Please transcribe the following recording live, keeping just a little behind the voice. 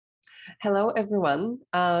Hello, everyone.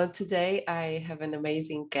 Today I have an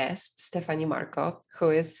amazing guest, Stefanie Marco,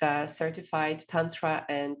 who is a certified Tantra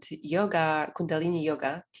and yoga, kundalini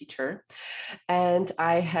yoga teacher. And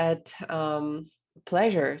I had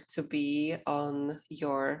pleasure to be on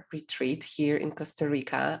your retreat here in Costa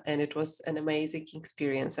Rica, and it was an amazing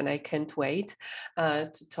experience. And I can't wait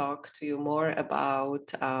to talk to you more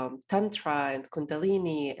about Tantra and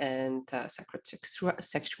Kundalini and sacred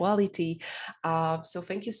sexuality. So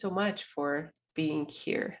thank you so much for being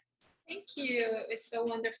here. Thank you. It was so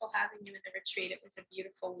wonderful having you in the retreat. It was a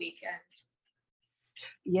beautiful weekend.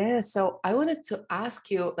 Yeah, so I wanted to ask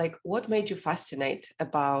you, like, what made you fascinate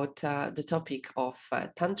about the topic of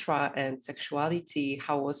Tantra and sexuality?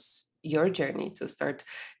 How was your journey to start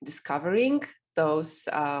discovering those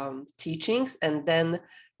teachings and then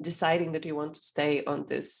deciding that you want to stay on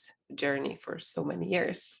this journey for so many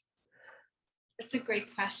years? That's a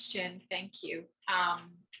great question. Thank you. I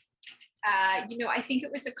think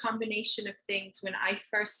it was a combination of things. When I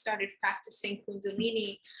first started practicing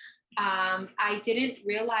Kundalini, I didn't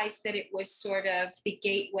realize that it was sort of the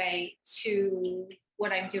gateway to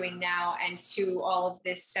what I'm doing now and to all of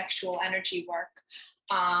this sexual energy work.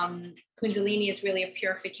 Kundalini is really a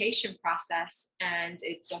purification process, and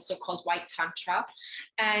it's also called white tantra.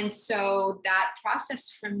 And so that process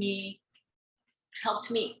for me helped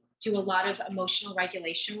me do a lot of emotional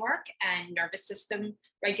regulation work and nervous system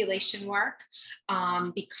regulation work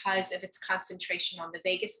because of its concentration on the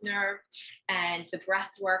vagus nerve and the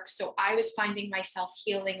breath work. So I was finding myself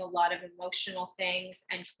healing a lot of emotional things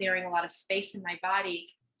and clearing a lot of space in my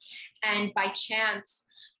body. And by chance,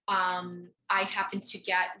 I happened to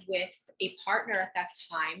get with a partner at that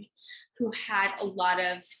time who had a lot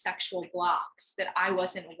of sexual blocks that I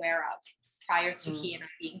wasn't aware of prior to he and I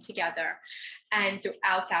being together. And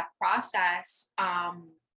throughout that process,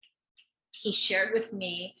 he shared with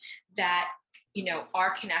me that,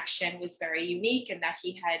 our connection was very unique and that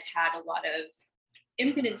he had had a lot of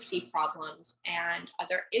impotency problems and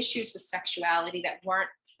other issues with sexuality that weren't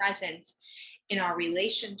present in our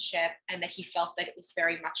relationship, and that he felt that it was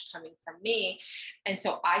very much coming from me. And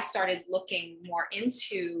so I started looking more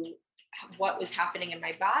into what was happening in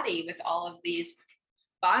my body with all of these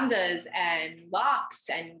bandhas and locks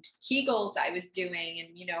and kegels I was doing,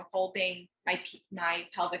 and holding my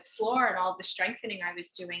pelvic floor, and all the strengthening I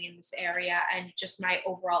was doing in this area, and just my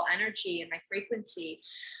overall energy and my frequency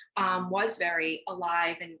was very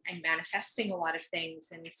alive and manifesting a lot of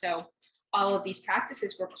things. And so all of these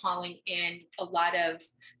practices were calling in a lot of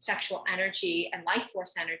sexual energy and life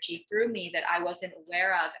force energy through me that I wasn't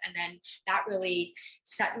aware of. And then that really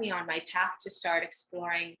set me on my path to start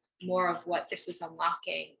exploring more of what this was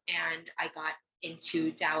unlocking. And I got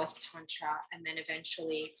into Taoist Tantra and then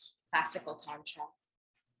eventually classical Tantra.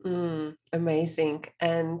 Amazing.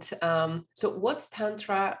 And so what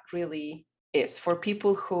Tantra really is for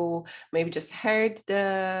people who maybe just heard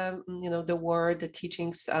the word, the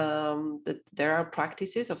teachings, that there are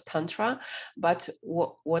practices of Tantra, but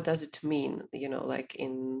what does it mean, like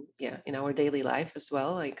in our daily life as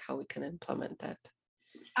well, like how we can implement that?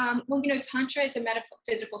 Tantra is a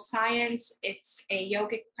metaphysical science. It's a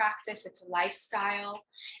yogic practice. It's a lifestyle.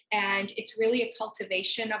 And it's really a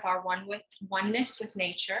cultivation of our oneness with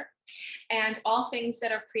nature. And all things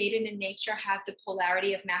that are created in nature have the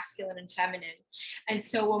polarity of masculine and feminine. And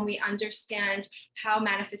so when we understand how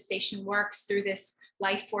manifestation works through this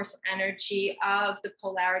life force energy of the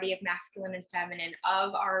polarity of masculine and feminine,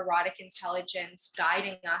 of our erotic intelligence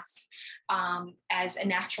guiding us as a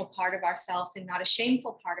natural part of ourselves and not a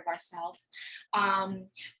shameful part of ourselves.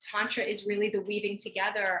 Tantra is really the weaving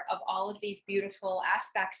together of all of these beautiful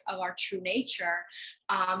aspects of our true nature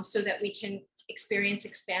so that we can experience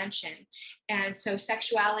expansion. And so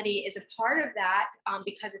sexuality is a part of that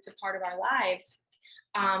because it's a part of our lives.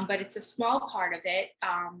 But it's a small part of it,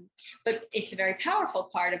 but it's a very powerful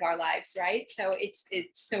part of our lives, right? So it's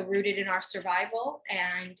so rooted in our survival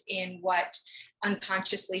and in what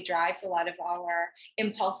unconsciously drives a lot of our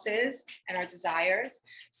impulses and our desires.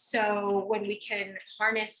 So when we can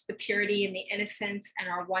harness the purity and the innocence and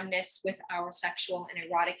our oneness with our sexual and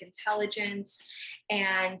erotic intelligence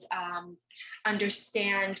and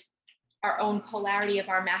understand our own polarity of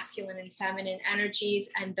our masculine and feminine energies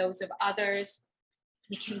and those of others,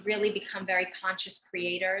 we can really become very conscious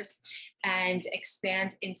creators and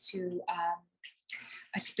expand into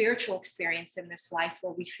a spiritual experience in this life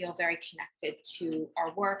where we feel very connected to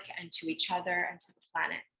our work and to each other and to the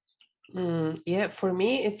planet. Yeah, for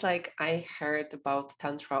me, it's like I heard about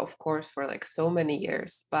Tantra, of course, for like so many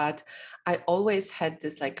years, but I always had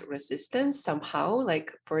this like resistance somehow,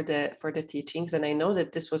 like for the teachings. And I know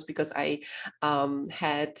that this was because I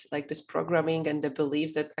had like this programming and the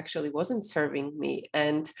beliefs that actually wasn't serving me.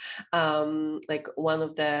 And like one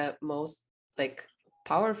of the most like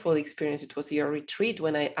powerful experience, it was your retreat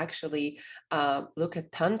when I actually look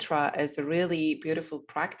at Tantra as a really beautiful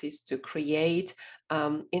practice to create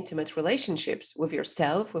intimate relationships with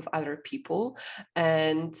yourself, with other people,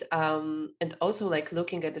 and also like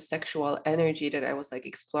looking at the sexual energy that I was like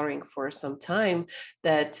exploring for some time.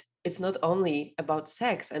 That it's not only about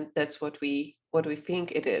sex, and that's what we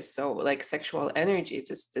think it is. So like sexual energy, it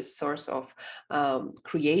is this source of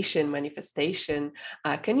creation, manifestation.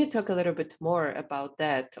 Can you talk a little bit more about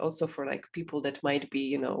that, also for like people that might be,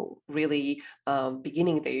 you know, really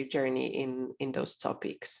beginning their journey in those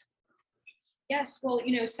topics? Yes, well,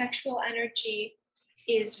 you know, sexual energy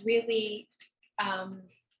is really, um,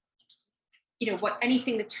 you know, what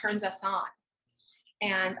anything that turns us on.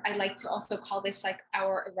 And I like to also call this like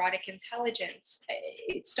our erotic intelligence.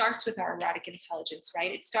 It starts with our erotic intelligence,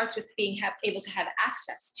 right? It starts with being able to have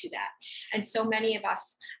access to that. And so many of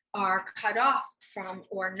us are cut off from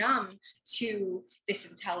or numb to this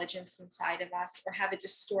intelligence inside of us, or have a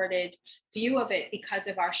distorted view of it because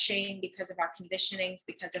of our shame, because of our conditionings,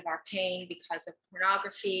 because of our pain, because of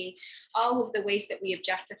pornography, all of the ways that we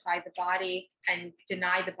objectify the body and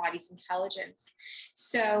deny the body's intelligence.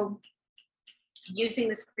 So using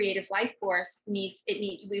this creative life force we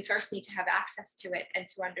first need to have access to it and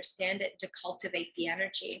to understand it, to cultivate the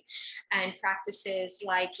energy. And practices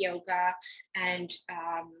like yoga and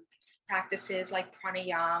practices like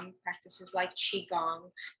pranayam, practices like qigong,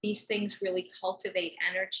 these things really cultivate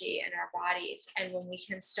energy in our bodies. And when we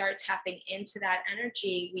can start tapping into that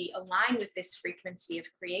energy, we align with this frequency of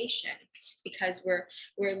creation, because we're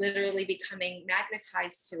literally becoming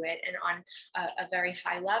magnetized to it. And on a very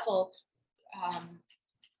high level,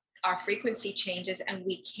 our frequency changes, and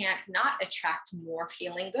we can't not attract more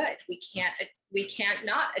feeling good. We can't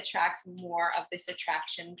not attract more of this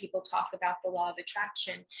attraction. People talk about the law of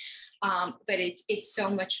attraction, but it's so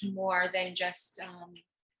much more than just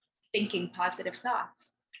thinking positive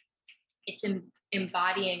thoughts. It's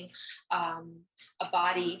embodying a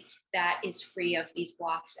body that is free of these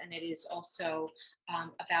blocks, and it is also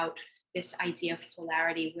about this idea of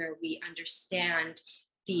polarity, where we understand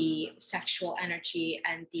the sexual energy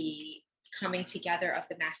and the coming together of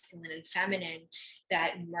the masculine and feminine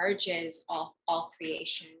that merges all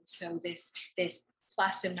creation. So this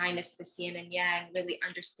plus and minus, the yin and yang, really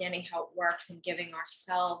understanding how it works and giving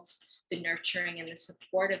ourselves the nurturing and the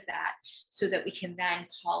support of that, so that we can then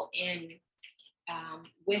call in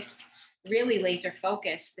with really laser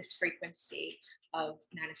focus this frequency of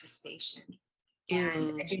manifestation.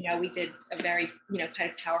 And as you know, we did a very, you know,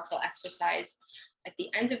 kind of powerful exercise at the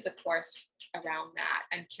end of the course around that.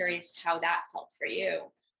 I'm curious how that felt for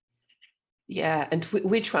you. Yeah, and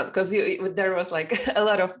which one? Because there was like a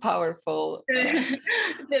lot of powerful. The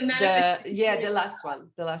manifestation. The last one,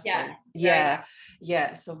 Yeah,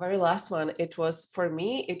 yeah. So very last one. It was for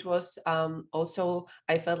me. It was also,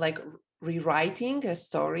 I felt like rewriting a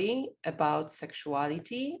story about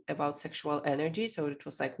sexuality, about sexual energy. So it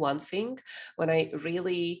was like one thing when I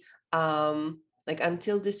really like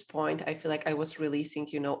until this point, I feel like I was releasing,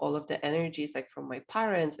 you know, all of the energies like from my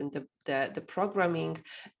parents and the programming.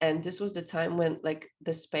 And this was the time when like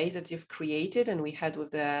the space that you've created and we had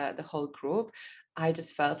with the whole group, I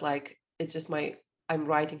just felt like it's just I'm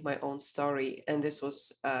writing my own story. And this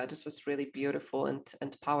was really beautiful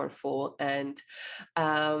and powerful. And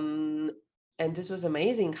this was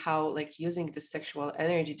amazing how like using the sexual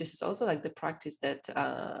energy, this is also like the practice that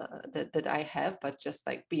that I have, but just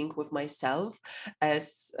like being with myself,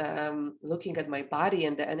 as looking at my body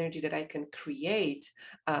and the energy that I can create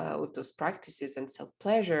with those practices and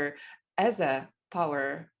self-pleasure as a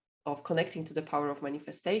power of connecting to the power of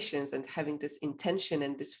manifestations and having this intention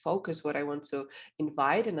and this focus, what I want to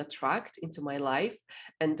invite and attract into my life,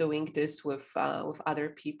 and doing this with other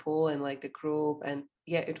people and like the group. And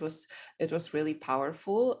yeah, it was really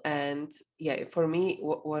powerful. And yeah, for me,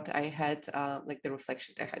 what I had, like the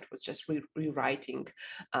reflection I had was just rewriting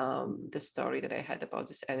the story that I had about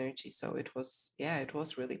this energy. So it was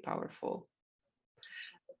really powerful.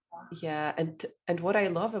 Yeah, and what I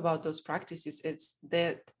love about those practices is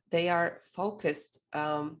that they are focused,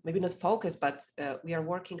 maybe not focused, but we are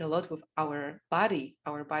working a lot with our body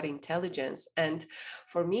intelligence. And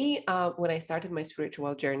for me, when I started my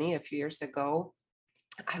spiritual journey a few years ago,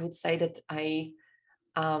 I would say that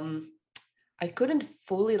um, I couldn't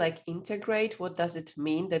fully like integrate what does it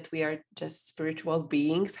mean that we are just spiritual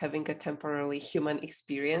beings having a temporarily human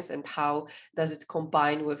experience, and how does it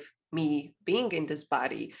combine with me being in this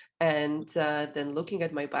body, and then looking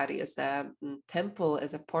at my body as a temple,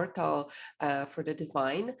 as a portal for the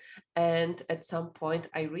divine. And at some point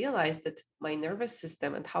I realized that my nervous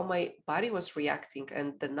system and how my body was reacting,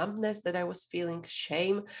 and the numbness that I was feeling,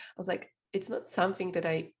 shame, I was like, it's not something that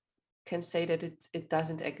I can say that it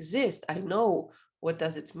doesn't exist. I know what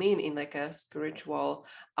does it mean in like a spiritual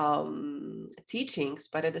teachings,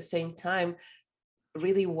 but at the same time,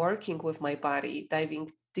 really working with my body, diving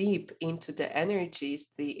deep into the energies,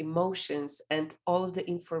 the emotions, and all of the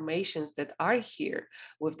informations that are here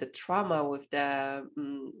with the trauma, with the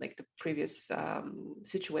like the previous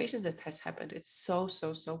situations that has happened. It's so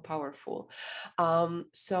powerful.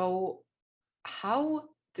 So how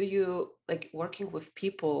do you like working with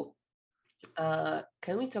people?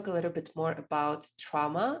 Can we talk a little bit more about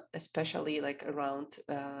trauma, especially like around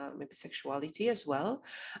maybe sexuality as well?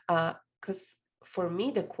 Because for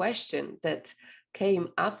me, the question that came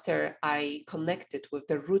after I connected with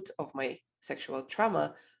the root of my sexual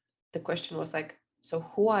trauma, the question was like, so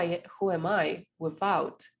who am I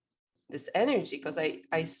without this energy? Because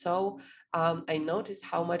I saw, I noticed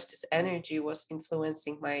how much this energy was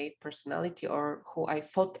influencing my personality or who I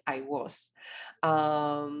thought I was.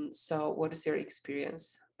 So what is your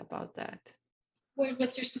experience about that?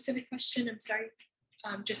 What's your specific question? I'm sorry.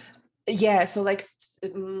 Just Yeah, so like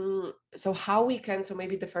so how we can, so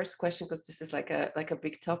maybe the first question, because this is like a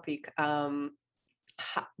big topic,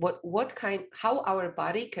 what kind, how our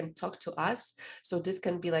body can talk to us. So this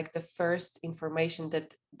can be like the first information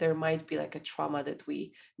that there might be like a trauma that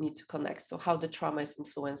we need to connect. So how the trauma is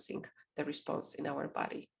influencing the response in our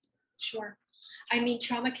body. sure. I mean,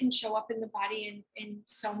 trauma can show up in the body in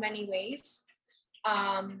so many ways.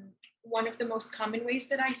 One of the most common ways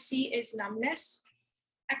that I see is numbness,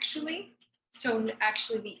 actually. So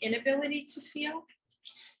actually the inability to feel.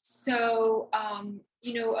 So,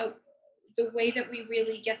 the way that we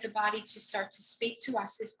really get the body to start to speak to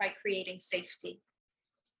us is by creating safety,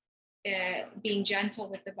 being gentle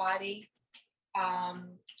with the body.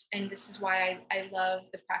 And this is why I love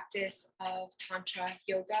the practice of Tantra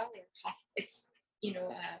yoga. It's,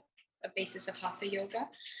 a basis of Hatha yoga.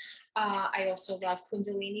 I also love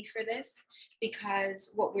kundalini for this,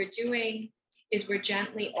 because what we're doing is we're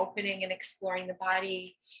gently opening and exploring the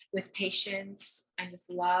body with patience and with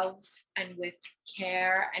love and with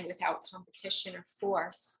care and without competition or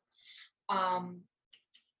force.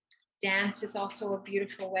 Dance is also a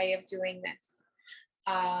beautiful way of doing this.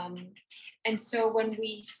 And so when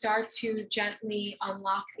we start to gently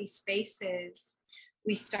unlock these spaces,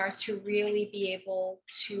 we start to really be able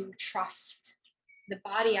to trust. The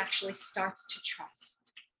body actually starts to trust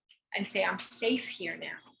and say, I'm safe here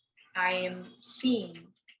now. I am seen.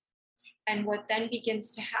 And what then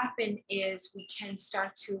begins to happen is we can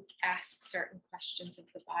start to ask certain questions of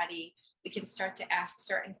the body. We can start to ask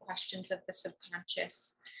certain questions of the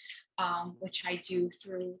subconscious, which I do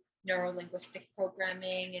through neuro-linguistic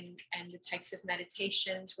programming and the types of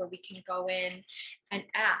meditations where we can go in and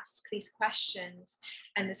ask these questions,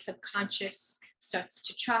 and the subconscious starts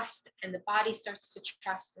to trust and the body starts to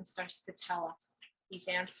trust and starts to tell us these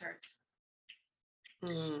answers.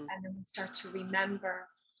 And then we start to remember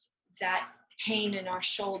that pain in our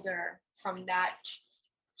shoulder from that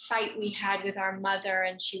fight we had with our mother,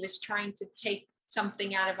 and she was trying to take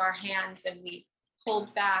something out of our hands and we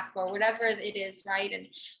pulled back, or whatever it is, right? And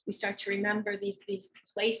we start to remember these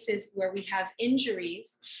places where we have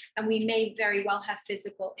injuries, and we may very well have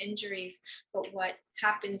physical injuries, but what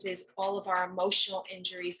happens is all of our emotional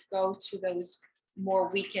injuries go to those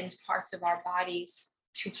more weakened parts of our bodies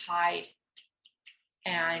to hide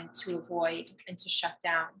and to avoid and to shut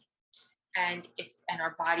down. And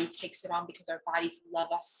our body takes it on because our bodies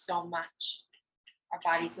love us so much. Our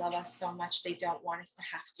bodies love us so much. They don't want us to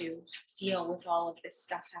have to deal with all of this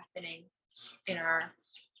stuff happening in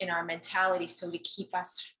our mentality. So to keep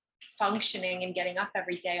us functioning and getting up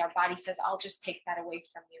every day, our body says, I'll just take that away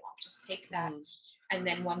from you. I'll just take that. And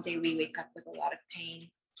then one day we wake up with a lot of pain,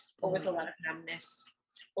 or with a lot of numbness,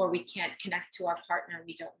 or we can't connect to our partner.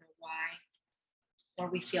 We don't know why, or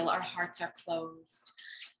we feel our hearts are closed,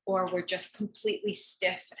 or we're just completely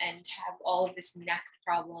stiff and have all of this neck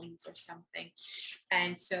problems or something.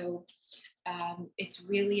 And so it's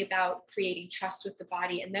really about creating trust with the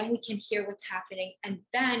body, and then we can hear what's happening, and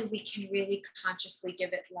then we can really consciously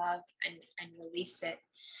give it love and release it.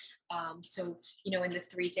 So, in the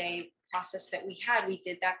 3-day process that we had, we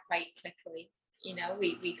did that quite quickly.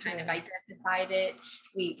 We kind of Yes. identified it,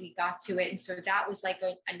 we got to it. And so that was like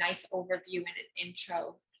a nice overview and an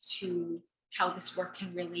intro to how this work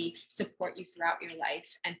can really support you throughout your life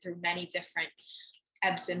and through many different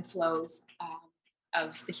ebbs and flows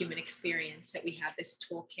of the human experience, that we have this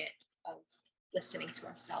toolkit of listening to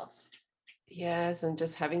ourselves. Yes, and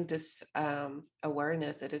just having this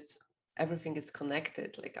awareness that it's everything is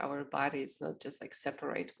connected. Like our body is not just like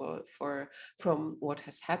separate from what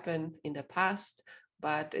has happened in the past,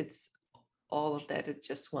 but it's all of that. It's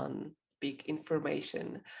just one big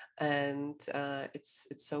information, and it's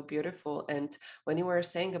so beautiful. And when you were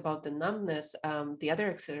saying about the numbness, the other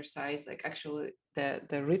exercise, like actually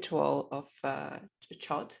the ritual of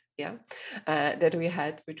chot, yeah, that we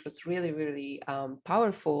had, which was really really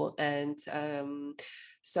powerful. And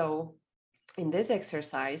so in this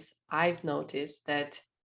exercise, I've noticed that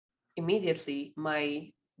immediately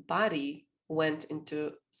my body went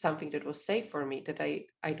into something that was safe for me, that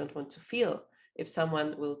I don't want to feel. If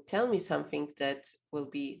someone will tell me something that will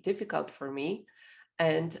be difficult for me,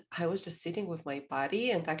 and I was just sitting with my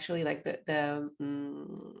body, and actually like the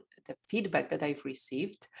feedback that I've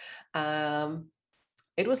received, um,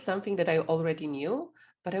 it was something that I already knew,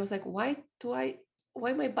 but I was like, why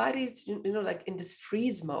my body is, like in this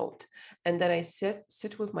freeze mode? And then I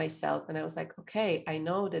sit with myself, and I was like, okay, I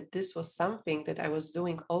know that this was something that I was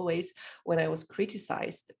doing always when I was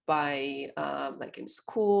criticized by like in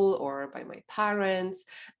school or by my parents.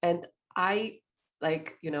 And I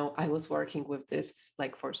I was working with this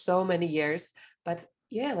like for so many years, but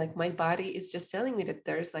yeah, like my body is just telling me that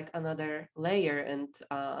there's like another layer, and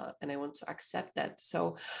I want to accept that.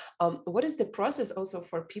 So what is the process also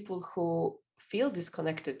for people who feel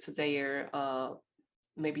disconnected to their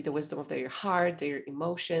maybe the wisdom of their heart, their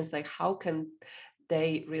emotions? Like how can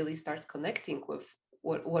they really start connecting with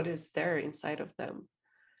what is there inside of them?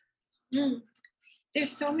 Mm.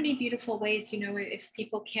 There's so many beautiful ways, if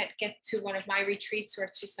people can't get to one of my retreats or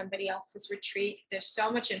to somebody else's retreat, there's so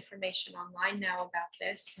much information online now about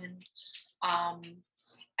this. Um,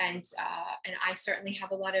 and I certainly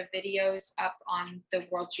have a lot of videos up on the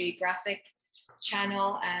World Geographic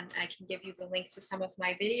channel, and I can give you the links to some of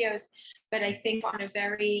my videos. But I think on a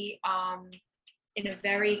very in a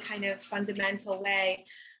very kind of fundamental way,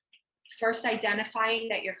 first identifying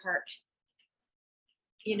that you're hurt.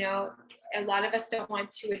 A lot of us don't want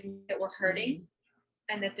to admit that we're hurting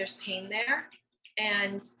and that there's pain there.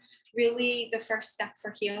 And really the first step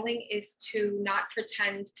for healing is to not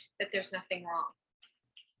pretend that there's nothing wrong.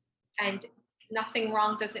 And nothing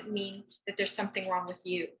wrong doesn't mean that there's something wrong with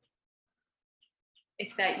you.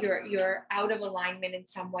 It's that you're out of alignment in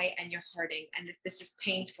some way and you're hurting, and that this is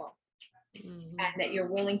painful. And that you're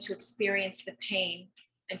willing to experience the pain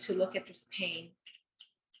and to look at this pain.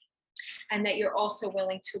 And that you're also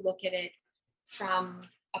willing to look at it from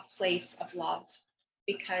a place of love,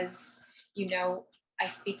 because I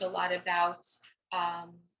speak a lot about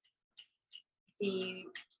the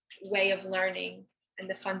way of learning, and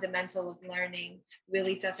the fundamental of learning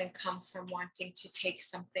really doesn't come from wanting to take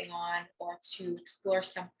something on or to explore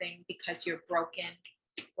something because you're broken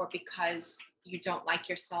or because you don't like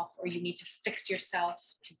yourself or you need to fix yourself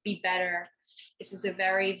to be better. This is a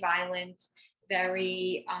very violent,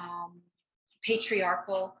 very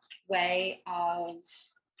patriarchal way of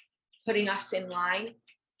putting us in line,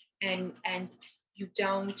 and you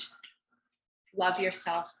don't love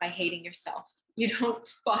yourself by hating yourself. You don't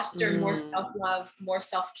foster more self-love, more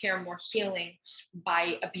self-care, more healing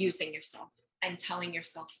by abusing yourself and telling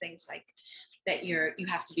yourself things like that you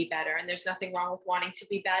have to be better. And there's nothing wrong with wanting to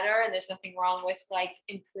be better, and there's nothing wrong with like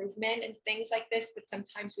improvement and things like this, but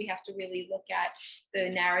sometimes we have to really look at the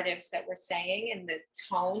narratives that we're saying and the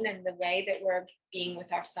tone and the way that we're being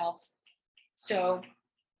with ourselves. So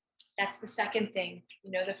that's the second thing.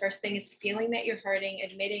 The first thing is feeling that you're hurting,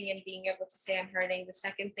 admitting and being able to say I'm hurting. The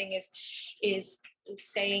second thing is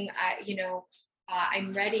saying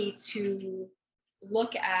I'm ready to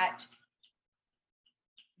look at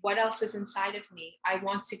what else is inside of me. I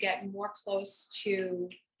want to get more close to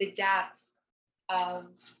the depth of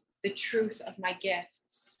the truth of my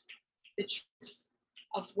gifts, the truth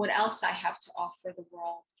of what else I have to offer the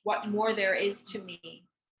world, what more there is to me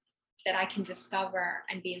that I can discover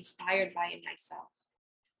and be inspired by in myself,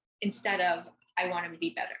 instead of I want to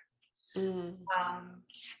be better.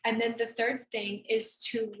 And then the third thing is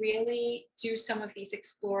to really do some of these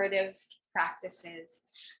explorative practices.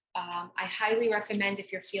 I highly recommend,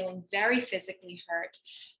 if you're feeling very physically hurt,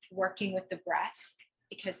 working with the breath,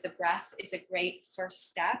 because the breath is a great first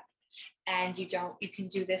step. And you can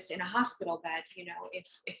do this in a hospital bed,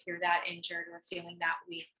 if you're that injured or feeling that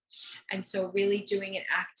weak. And so really doing an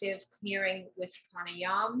active clearing with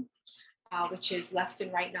pranayama, which is left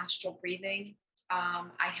and right nostril breathing.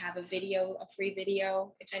 I have a free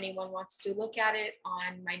video, if anyone wants to look at it,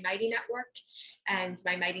 on my Mighty Network. And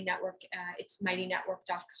my Mighty Network, it's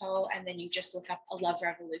mightynetwork.co. And then you just look up A Love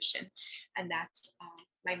Revolution. And that's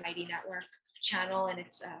my Mighty Network channel. And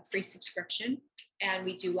it's a free subscription. And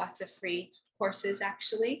we do lots of free courses,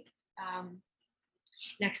 actually.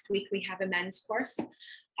 Next week, we have a men's course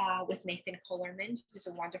with Nathan Kohlerman, who's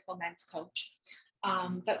a wonderful men's coach.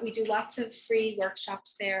 But we do lots of free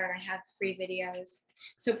workshops there, and I have free videos.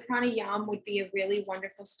 So pranayama would be a really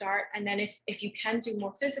wonderful start. And then if you can do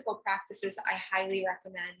more physical practices, I highly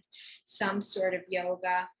recommend some sort of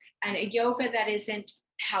yoga, and a yoga that isn't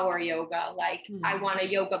power yoga, like I want a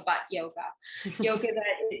yoga butt yoga. Yoga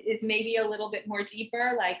that is maybe a little bit more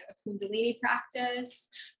deeper, like a kundalini practice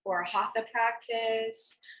or a hatha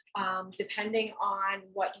practice. Depending on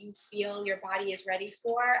what you feel your body is ready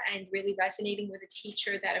for, and really resonating with a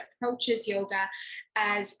teacher that approaches yoga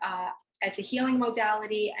as a healing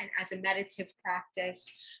modality and as a meditative practice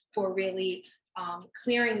for really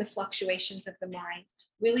clearing the fluctuations of the mind,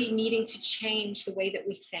 really needing to change the way that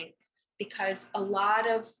we think, because a lot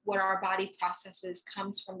of what our body processes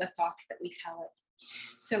comes from the thoughts that we tell it.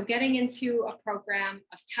 So getting into a program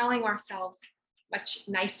of telling ourselves much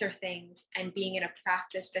nicer things and being in a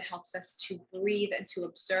practice that helps us to breathe and to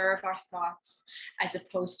observe our thoughts as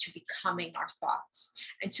opposed to becoming our thoughts,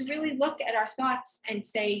 and to really look at our thoughts and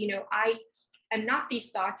say, I am not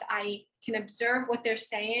these thoughts. I can observe what they're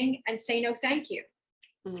saying and say no thank you.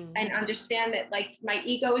 And understand that, like, my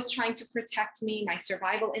ego is trying to protect me, my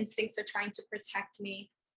survival instincts are trying to protect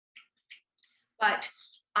me, but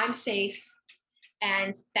I'm safe.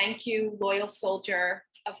 And thank you, loyal soldier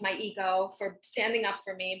of my ego, for standing up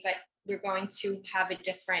for me, but we're going to have a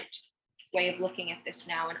different way of looking at this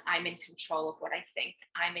now, and I'm in control of what I think.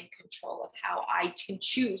 I'm in control of how I can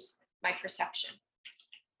choose my perception.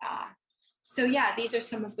 So yeah, these are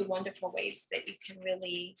some of the wonderful ways that you can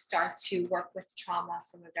really start to work with trauma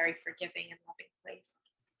from a very forgiving and loving place.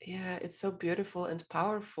 Yeah, it's so beautiful and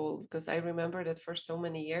powerful, because I remember that for so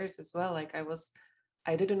many years as well, like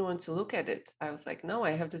I didn't want to look at it. I was like, no,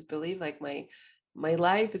 I have this belief, like my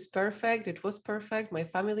life is perfect. It was perfect. My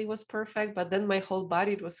family was perfect. But then my whole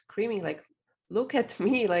body, it was screaming, like, look at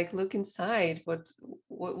me, like, look inside.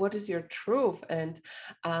 What is your truth? And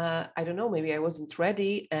I don't know, maybe I wasn't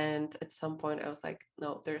ready. And at some point I was like,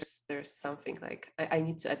 no, there's something, like, I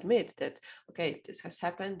need to admit that, okay, this has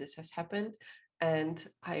happened. And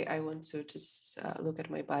I want to just look at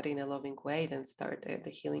my body in a loving way and start the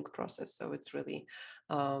healing process. So it's really,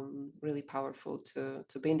 really powerful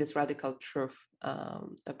to be in this radical truth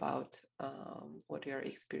about what you're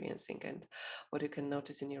experiencing and what you can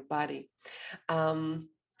notice in your body. And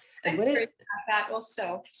when about that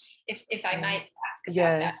also, if I might ask about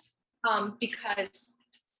yes. that, because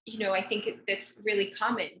I think that's really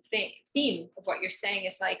common theme of what you're saying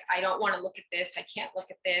is like, I don't want to look at this. I can't look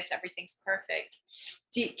at this. Everything's perfect.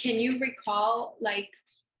 Can you recall, like,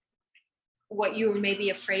 what you were maybe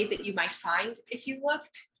afraid that you might find if you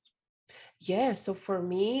looked? Yeah. So for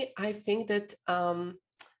me, I think that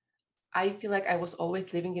I feel like I was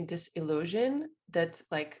always living in this illusion that,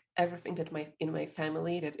 like, everything that in my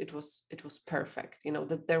family, that it was perfect,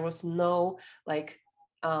 that there was no, like,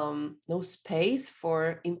 no space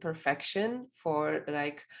for imperfection, for,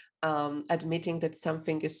 like, admitting that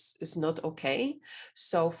something is not okay.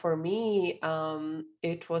 So for me,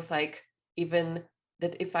 it was like, even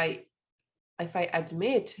that if I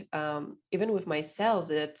admit, even with myself,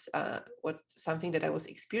 that something that I was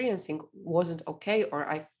experiencing wasn't okay, or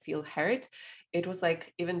I feel hurt, it was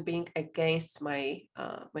like even being against my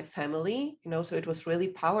family, So it was really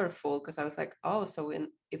powerful, because I was like, oh, so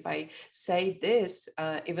if I say this,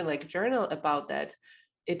 even like journal about that,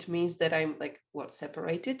 it means that I'm, like,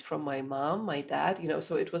 separated from my mom, my dad,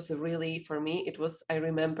 So it was really, for me, it was, I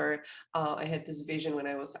remember, I had this vision when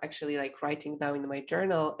I was actually, like, writing down in my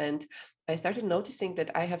journal, and I started noticing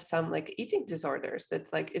that I have some, like, eating disorders,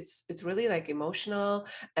 that, like, it's really, like, emotional,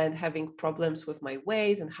 and having problems with my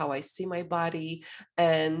weight and how I see my body.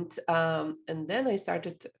 And then I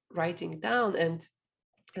started writing down and,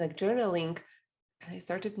 like, journaling, and I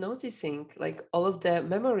started noticing, like, all of the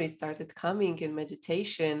memories started coming in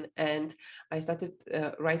meditation, and I started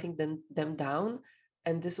writing them down.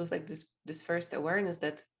 And this was like this first awareness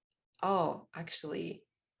that, oh, actually,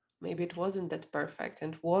 maybe it wasn't that perfect.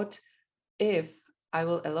 And what if I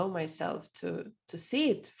will allow myself to see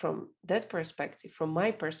it from that perspective, from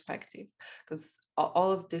my perspective, because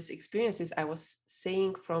all of these experiences I was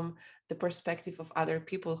seeing from the perspective of other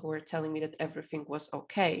people who were telling me that everything was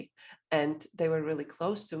okay, and they were really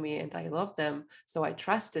close to me, and I loved them, so I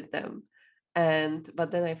trusted them, and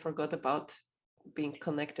but then I forgot about being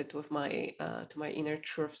connected with my to my inner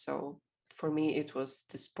truth. So for me, it was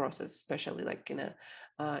this process, especially like in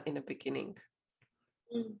a beginning.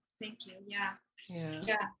 Thank you. Yeah. Yeah.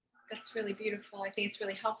 Yeah. That's really beautiful. I think it's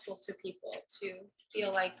really helpful to people to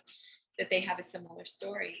feel like that they have a similar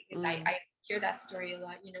story, because I hear that story a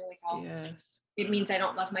lot, you know, like, oh, Yes. it means I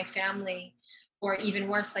don't love my family, or even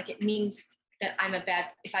worse, like it means that I'm a bad,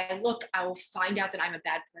 if I look, I will find out that I'm a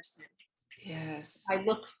bad person. Yes. If I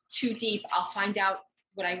look too deep, I'll find out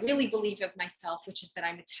what I really believe of myself, which is that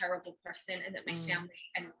I'm a terrible person, and that my family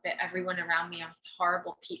and that everyone around me are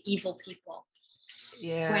horrible, evil people.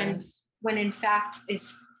 Yes. When in fact,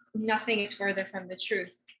 it's nothing is further from the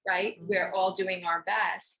truth, right? We're all doing our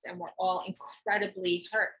best, and we're all incredibly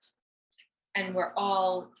hurt, and we're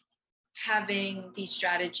all having these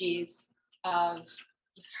strategies of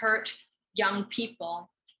hurt young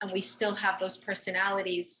people, and we still have those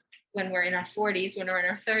personalities when we're in our 40s, when we're in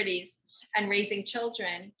our 30s, and raising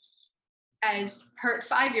children as hurt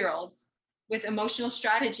 5-year-olds with emotional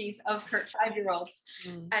strategies of hurt 5-year-olds.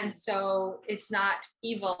 And so it's not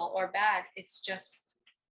evil or bad, it's just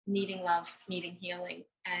needing love, needing healing.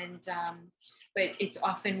 And but it's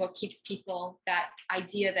often what keeps people, that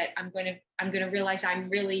idea that I'm going to realize I'm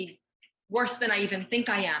really worse than I even think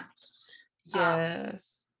I am.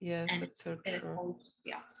 Yes. Yes, And that's so it's true. always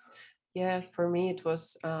the opposite. Yes, for me it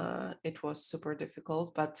was super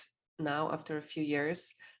difficult, but now after a few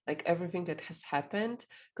years, like everything that has happened,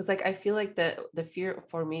 because like I feel like the fear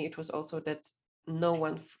for me, it was also that no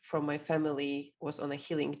one from my family was on a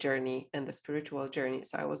healing journey and a spiritual journey.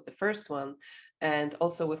 So I was the first one. And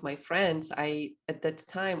also with my friends, I at that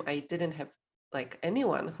time I didn't have like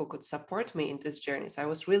anyone who could support me in this journey. So I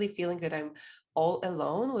was really feeling that I'm all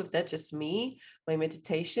alone with that, just me, my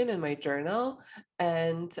meditation and my journal.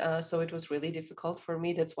 And so it was really difficult for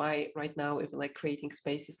me. That's why right now, even like creating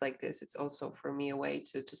spaces like this, it's also for me a way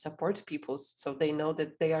to support people, so they know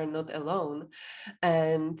that they are not alone.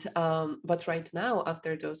 And but right now,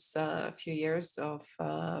 after those few years of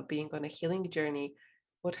being on a healing journey,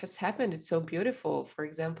 what has happened, it's so beautiful. For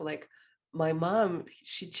example, like my mom,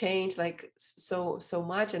 she changed like so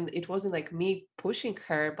much, and it wasn't like me pushing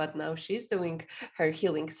her, but now she's doing her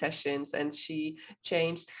healing sessions, and she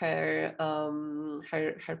changed her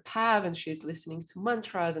path, and she's listening to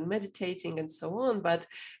mantras and meditating and so on. But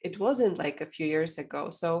it wasn't like a few years ago.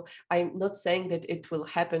 So I'm not saying that it will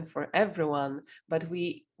happen for everyone, but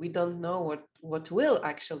we don't know what will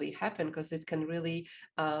actually happen, because it can really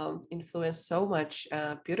influence so much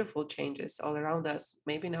beautiful changes all around us,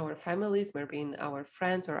 maybe in our families, maybe in our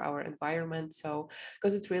friends or our environment. So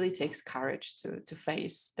because it really takes courage to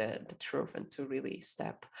face the truth, and to really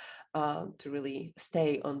step to really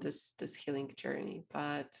stay on this healing journey.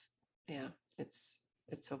 But yeah, it's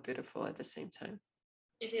so beautiful at the same time.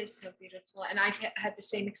 It is so beautiful. And I've had the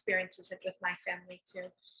same experiences with my family too,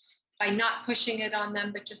 by not pushing it on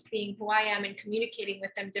them, but just being who I am and communicating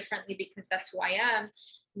with them differently, because that's who I am.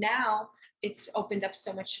 Now it's opened up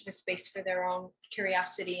so much of a space for their own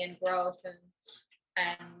curiosity and growth,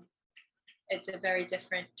 and it's a very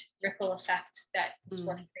different ripple effect that this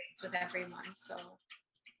work creates with everyone. So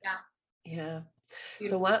yeah. Yeah.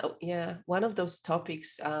 So Beautiful. one of those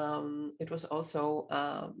topics, it was also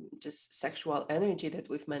just sexual energy that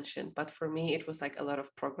we've mentioned, but for me it was like a lot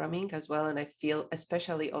of programming as well. And I feel,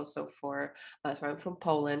 especially also for so I'm from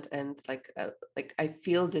Poland, and like I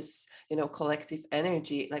feel this, you know, collective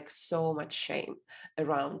energy, like so much shame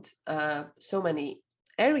around so many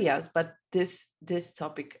areas, but this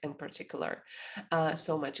topic in particular,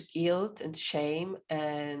 so much guilt and shame,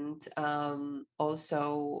 and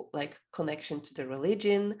also like connection to the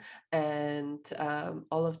religion, and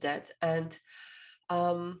all of that. And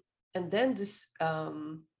then this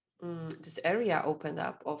area opened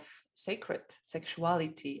up of sacred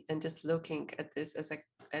sexuality, and just looking at this as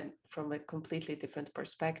and from a completely different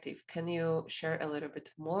perspective. Can you share a little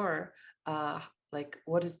bit more, like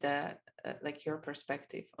what is the like your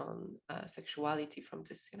perspective on sexuality from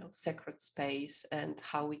this, you know, sacred space, and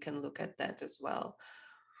how we can look at that as well?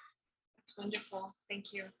 That's wonderful.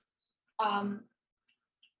 Thank you.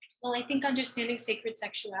 Well, I think understanding sacred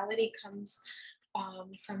sexuality comes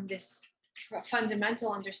from this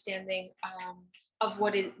fundamental understanding of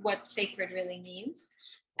what sacred really means,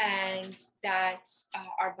 and that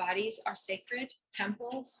our bodies are sacred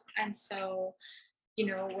temples. And so,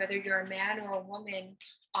 whether you're a man or a woman,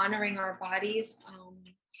 honoring our bodies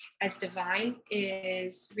as divine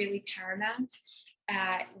is really paramount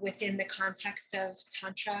within the context of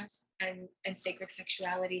Tantra and sacred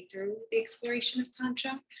sexuality through the exploration of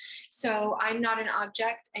Tantra. So I'm not an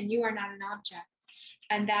object and you are not an object.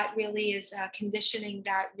 And that really is a conditioning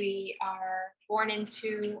that we are born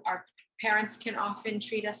into. Our parents can often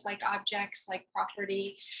treat us like objects, like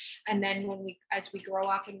property. And then as we grow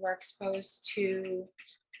up and we're exposed to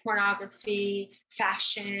pornography,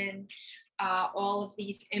 fashion, all of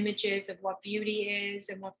these images of what beauty is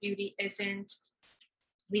and what beauty isn't,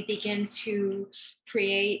 we begin to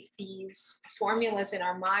create these formulas in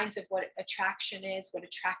our minds of what attraction is, what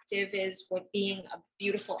attractive is, what being a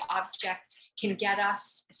beautiful object can get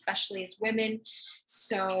us, especially as women.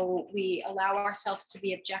 So we allow ourselves to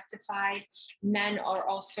be objectified. Men are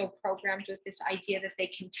also programmed with this idea that they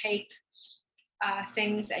can take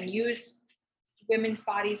things and use women's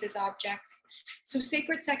bodies as objects. So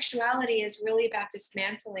sacred sexuality is really about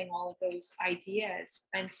dismantling all of those ideas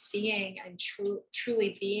and seeing and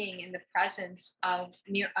truly being in the presence of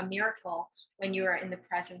a miracle when you are in the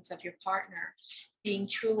presence of your partner, being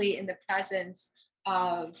truly in the presence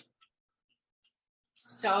of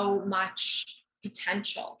so much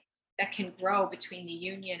potential that can grow between the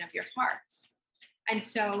union of your hearts. And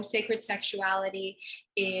so sacred sexuality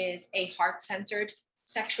is a heart-centered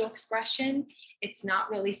sexual expression. It's not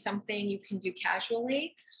really something you can do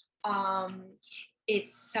casually.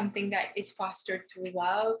 It's something that is fostered through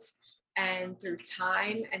love and through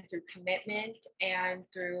time and through commitment and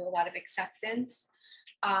through a lot of acceptance.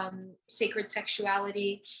 Sacred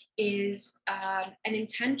sexuality is an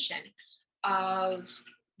intention of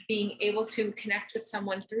being able to connect with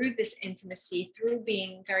someone through this intimacy, through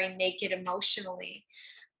being very naked emotionally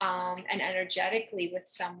and energetically with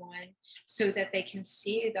someone, so that they can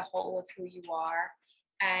see the whole of who you are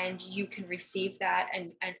and you can receive that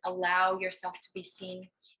and allow yourself to be seen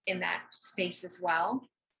in that space as well.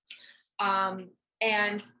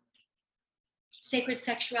 And sacred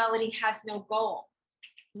sexuality has no goal.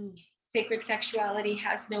 Sacred sexuality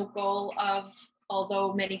has no goal of,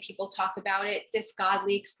 although many people talk about it, this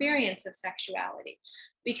godly experience of sexuality.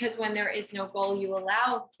 Because when there is no goal, you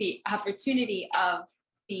allow the opportunity of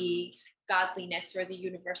the godliness or the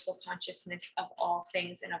universal consciousness of all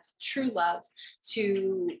things and of true love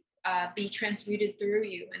to be transmuted through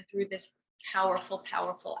you and through this powerful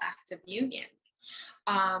act of union.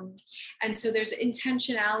 And so there's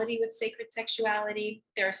intentionality with sacred sexuality.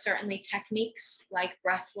 There are certainly techniques like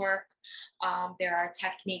breath work. There are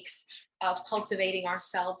techniques of cultivating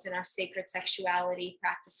ourselves and our sacred sexuality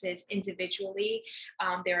practices individually.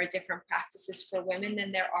 There are different practices for women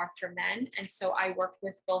than there are for men. And so I work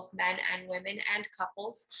with both men and women and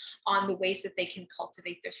couples on the ways that they can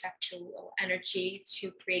cultivate their sexual energy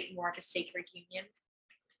to create more of a sacred union.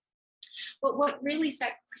 But what really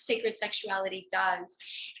sacred sexuality does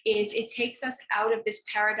is it takes us out of this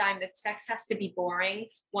paradigm that sex has to be boring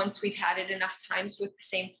once we've had it enough times with the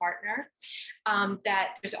same partner,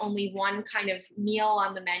 that there's only one kind of meal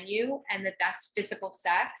on the menu and that's physical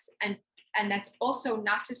sex. And that's also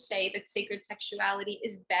not to say that sacred sexuality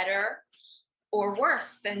is better or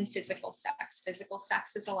worse than physical sex. Physical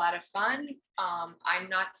sex is a lot of fun. I'm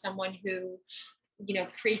not someone who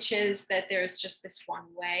preaches that there's just this one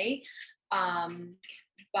way.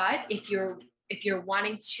 But if you're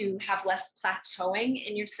wanting to have less plateauing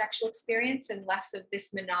in your sexual experience and less of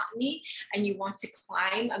this monotony, and you want to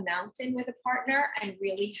climb a mountain with a partner and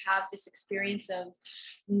really have this experience of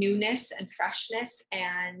newness and freshness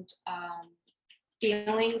and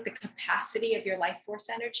feeling the capacity of your life force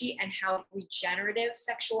energy and how regenerative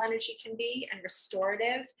sexual energy can be and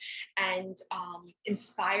restorative and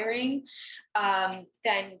inspiring,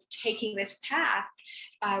 then taking this path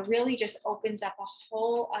really just opens up a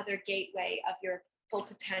whole other gateway of your full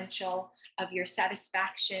potential, of your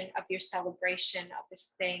satisfaction, of your celebration of this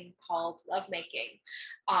thing called lovemaking,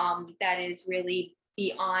 that is really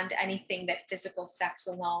beyond anything that physical sex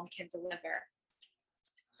alone can deliver.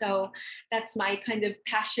 So that's my kind of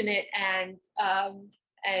passionate and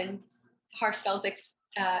heartfelt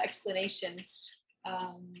explanation.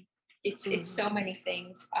 It's so many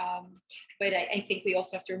things, but I think we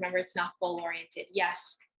also have to remember it's not goal-oriented.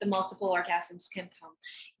 Yes, the multiple orgasms can come.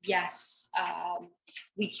 Yes,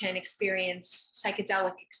 we can experience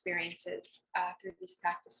psychedelic experiences through these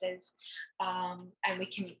practices, and we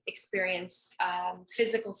can experience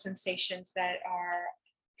physical sensations that are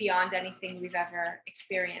beyond anything we've ever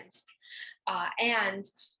experienced. And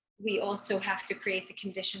we also have to create the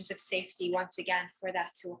conditions of safety once again for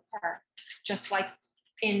that to occur. Just like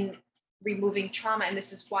in removing trauma. And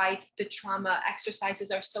this is why the trauma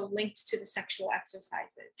exercises are so linked to the sexual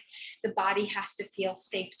exercises. The body has to feel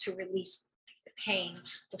safe to release the pain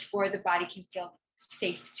before the body can feel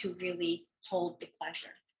safe to really hold the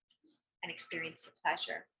pleasure and experience the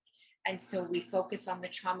pleasure. And so we focus on the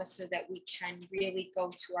trauma so that we can really go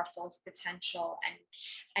to our fullest potential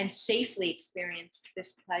and safely experience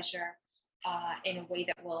this pleasure in a way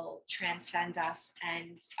that will transcend us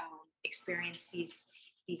and experience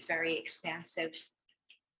these very expansive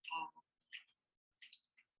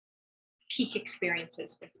peak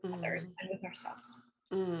experiences with others and with ourselves.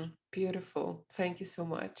 Beautiful. Thank you so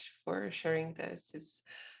much for sharing this.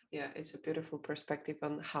 It's a beautiful perspective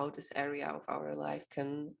on how this area of our life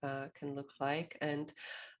can look like. And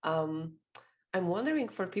I'm wondering,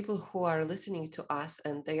 for people who are listening to us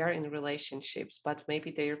and they are in relationships, but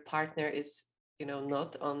maybe their partner is,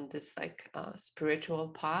 not on this spiritual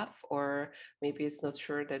path, or maybe it's not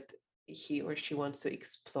sure that he or she wants to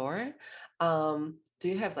explore. Do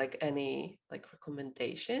you have any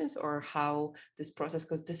recommendations or how this process,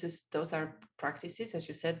 because those are practices, as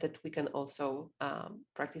you said, that we can also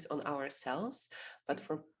practice on ourselves, but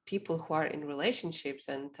for people who are in relationships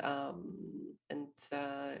and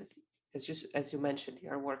as you mentioned, you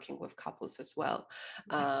are working with couples as well.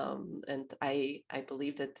 And I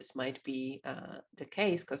believe that this might be the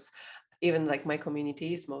case, because even my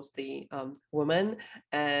community is mostly women,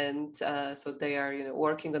 and so they are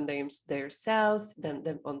working on them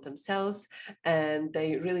themselves, and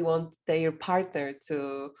they really want their partner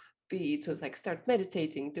to start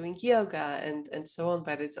meditating, doing yoga and so on.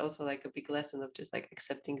 But it's also a big lesson of just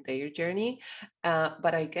accepting their journey.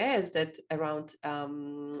 But I guess that around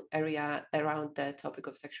the topic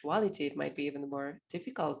of sexuality, it might be even more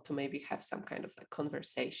difficult to maybe have some kind of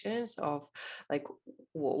conversations of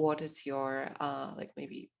what is your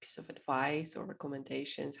maybe piece of advice or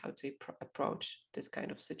recommendations how to approach this kind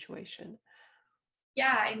of situation.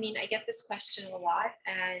 Yeah, I mean, I get this question a lot,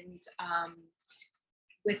 and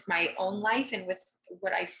with my own life and with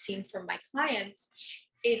what I've seen from my clients,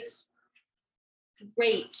 it's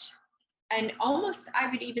great, and almost I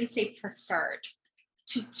would even say preferred,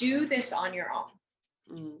 to do this on your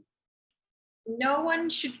own. No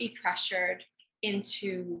one should be pressured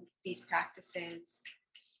into these practices.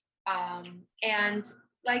 And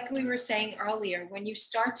like we were saying earlier, when you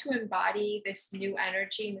start to embody this new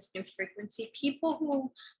energy and this new frequency, people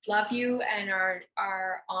who love you and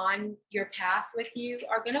are on your path with you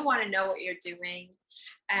are going to want to know what you're doing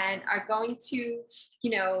and are going to,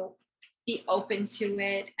 be open to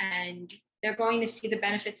it. And they're going to see the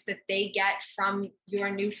benefits that they get from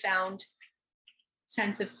your newfound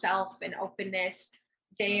sense of self and openness.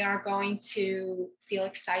 They are going to feel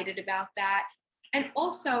excited about that. And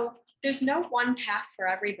also, there's no one path for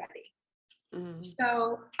everybody.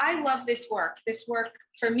 So I love this work. This work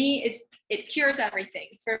for me it cures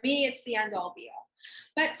everything. For me, it's the end all be all.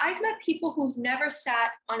 But I've met people who've never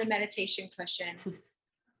sat on a meditation cushion,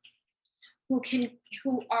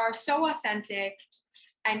 who are so authentic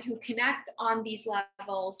and who connect on these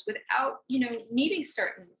levels without, needing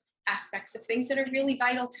certain aspects of things that are really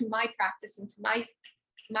vital to my practice and to my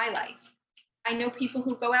life. I know people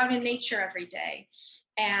who go out in nature every day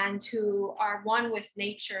and who are one with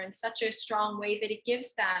nature in such a strong way that it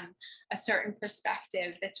gives them a certain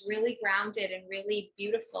perspective that's really grounded and really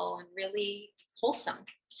beautiful and really wholesome.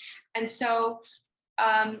 And so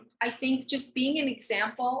I think just being an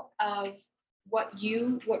example of what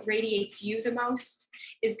radiates you the most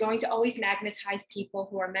is going to always magnetize people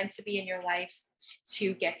who are meant to be in your life,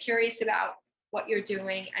 to get curious about what you're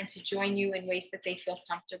doing and to join you in ways that they feel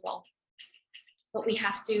comfortable. But we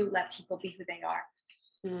have to let people be who they are.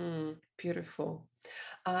 Beautiful.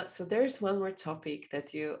 So there's one more topic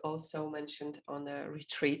that you also mentioned on a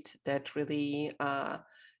retreat that really,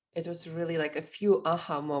 it was really a few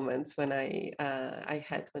aha moments when I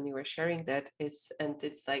had when you were sharing that and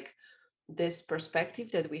it's this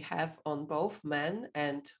perspective that we have on both men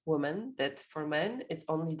and women, that for men, it's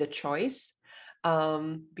only the choice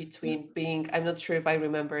between being, I'm not sure if I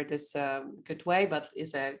remember this good way, but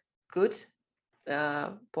is a good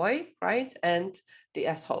boy, right? And the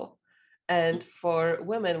asshole. And for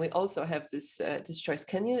women, we also have this choice.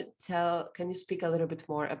 Can you speak a little bit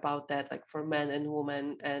more about that, for men and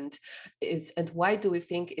women, and why do we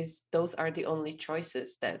think those are the only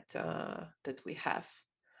choices that we have?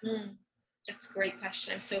 That's a great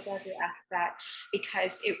question. I'm so glad you asked that,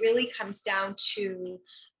 because it really comes down to,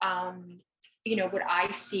 what I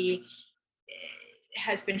see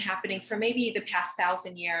has been happening for maybe the past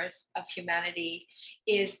 1,000 years of humanity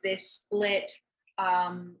is this split,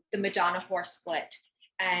 the Madonna whore split.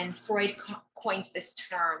 And Freud coined this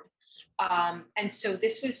term. And so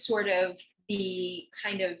this was sort of the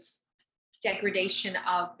kind of degradation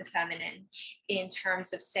of the feminine, in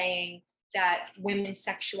terms of saying that women's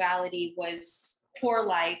sexuality was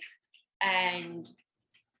whore-like and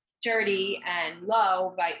dirty and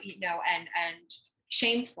low, but and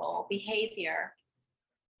shameful behavior,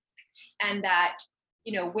 and that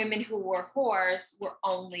women who were whores were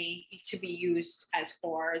only to be used as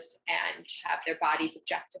whores and have their bodies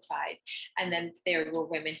objectified, and then there were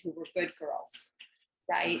women who were good girls,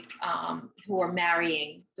 right? Who were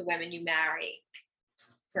marrying the women you marry,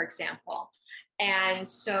 for example. And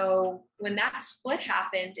so when that split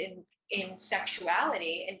happened in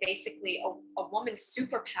sexuality, and basically a woman's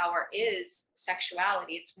superpower is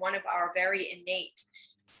sexuality. It's one of our very innate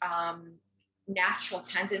natural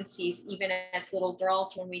tendencies, even as little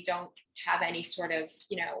girls, when we don't have any sort of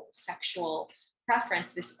sexual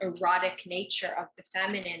preference, this erotic nature of the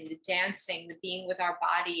feminine, the dancing, the being with our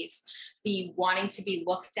bodies, the wanting to be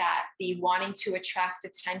looked at, the wanting to attract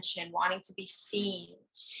attention, wanting to be seen.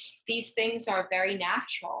 These things are very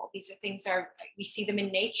natural. These are things we see them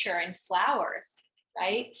in nature, in flowers,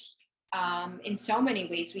 right? In so many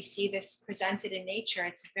ways, we see this presented in nature.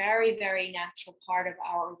 It's a very, very natural part of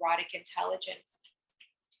our erotic intelligence.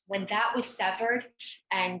 When that was severed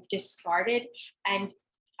and discarded, and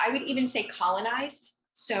I would even say colonized,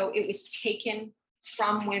 so it was taken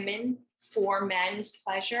from women for men's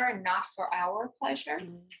pleasure and not for our pleasure.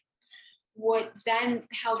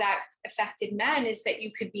 How that affected men is that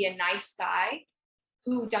you could be a nice guy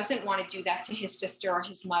who doesn't want to do that to his sister or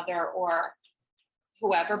his mother or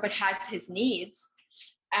whoever, but has his needs.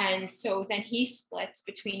 And so then he splits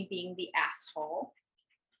between being the asshole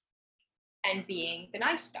and being the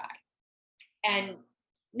nice guy. And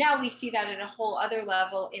now we see that at a whole other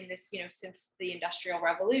level in this, since the Industrial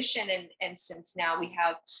Revolution, and since now we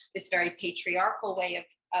have this very patriarchal way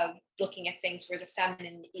of looking at things, where the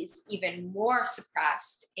feminine is even more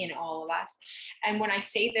suppressed in all of us. And when I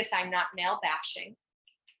say this, I'm not male bashing,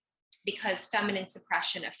 because feminine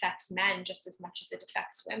suppression affects men just as much as it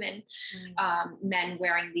affects women. Men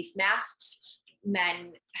wearing these masks,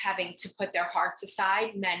 men having to put their hearts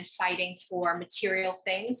aside, men fighting for material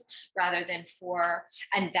things rather than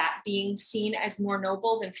and that being seen as more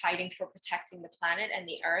noble than fighting for protecting the planet and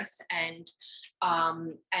the earth, and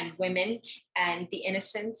women, and the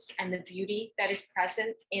innocence and the beauty that is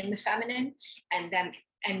present in the feminine,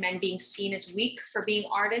 and men being seen as weak for being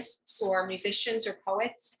artists or musicians or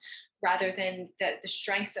poets, rather than the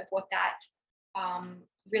strength of what that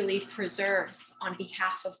really preserves on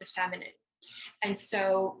behalf of the feminine. And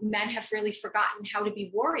so men have really forgotten how to be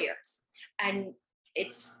warriors. And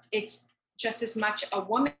it's just as much a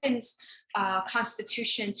woman's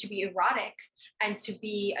constitution to be erotic and to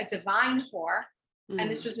be a divine whore. And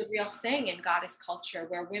this was a real thing in goddess culture,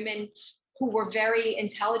 where women who were very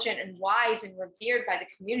intelligent and wise and revered by the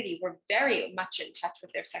community were very much in touch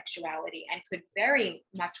with their sexuality and could very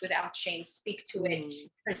much without shame speak to it,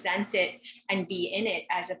 present it, and be in it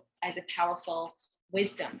as a powerful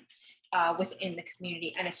wisdom within the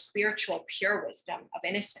community, and a spiritual pure wisdom of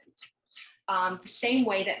innocence. The same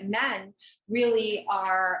way that men really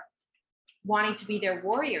are wanting to be their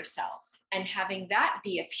warrior selves and having that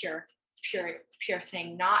be a pure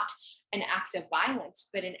thing, not an act of violence,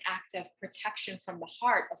 but an act of protection from the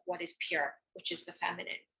heart of what is pure, which is the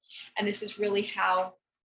feminine. And this is really how,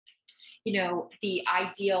 the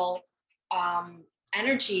ideal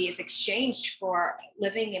energy is exchanged for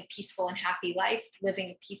living a peaceful and happy life. Living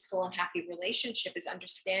a peaceful and happy relationship is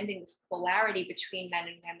understanding this polarity between men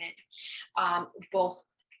and women, both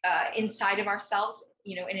inside of ourselves,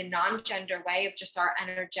 in a non-gender way, of just our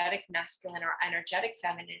energetic masculine, our energetic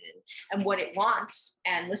feminine, and what it wants,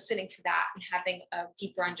 and listening to that and having a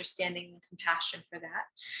deeper understanding and compassion for that.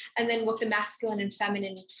 And then what the masculine and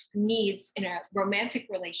feminine needs in a romantic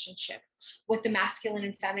relationship, what the masculine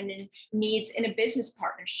and feminine needs in a business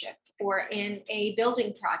partnership, or in a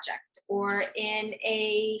building project, or in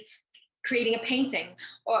creating a painting,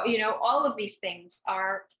 or, all of these things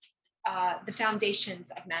are the foundations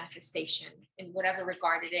of manifestation in whatever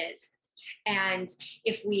regard it is. And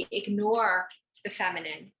if we ignore the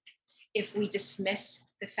feminine, if we dismiss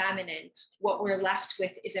the feminine, what we're left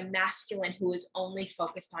with is a masculine who is only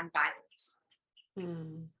focused on violence.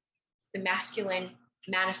 The masculine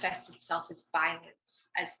manifests itself as violence,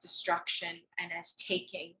 as destruction, and as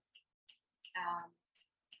taking,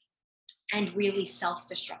 and really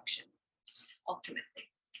self-destruction, ultimately.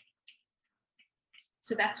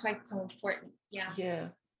 So that's why it's so important. Yeah.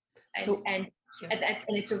 And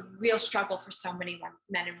it's a real struggle for so many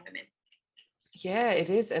men and women. Yeah, it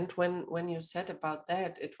is. And when you said about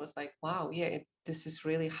that, it was like, wow, yeah, this is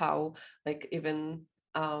really how, like,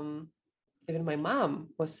 um even my mom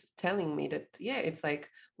was telling me that, yeah, it's like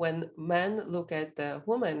when men look at the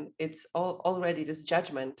woman, it's already this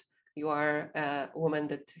judgment. You are a woman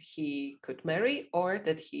that he could marry or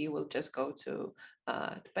that he will just go to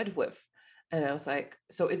bed with. And I was like,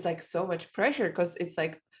 so it's like so much pressure, because it's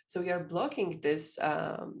like, so you're blocking this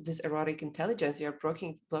erotic intelligence, you're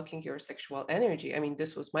blocking your sexual energy. I mean,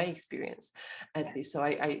 this was my experience, at least. So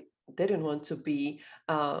I didn't want to be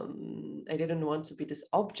I didn't want to be this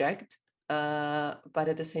object, but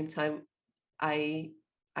at the same time, I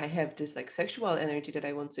I have this like sexual energy that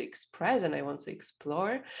I want to express and I want to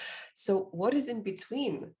explore. So what is in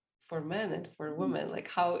between for men and for women? Like,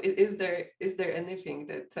 how is there anything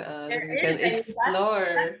that There we is. can I mean, that's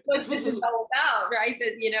explore? what this is all about, right?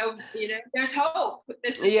 That there's hope.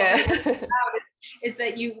 This is what Yeah. we're about. Is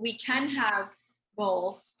that we can have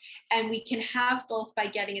both, and we can have both by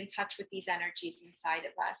getting in touch with these energies inside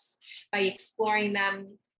of us, by exploring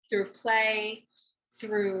them through play,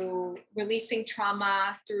 through releasing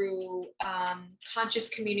trauma, through conscious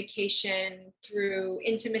communication, through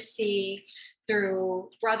intimacy, through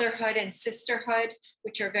brotherhood and sisterhood,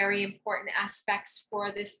 which are very important aspects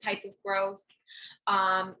for this type of growth,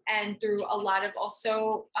 and through a lot of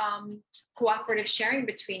also cooperative sharing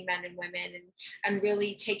between men and women, and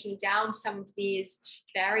really taking down some of these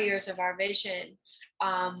barriers of our vision.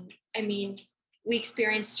 I mean, we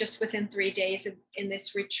experienced just within 3 days in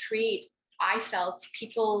this retreat, I felt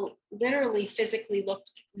people literally physically looked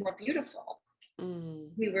more beautiful.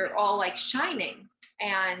 We were all like shining.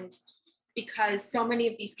 And because so many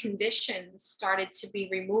of these conditions started to be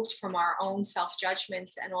removed from our own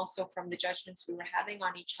self-judgments, and also from the judgments we were having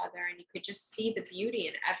on each other, and you could just see the beauty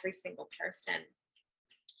in every single person.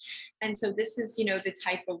 And so this is, the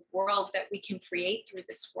type of world that we can create through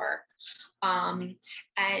this work.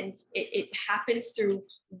 And it happens through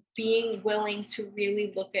being willing to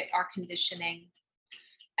really look at our conditioning,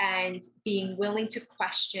 and being willing to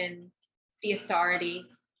question the authority,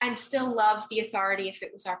 and still love the authority if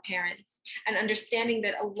it was our parents, and understanding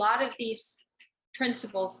that a lot of these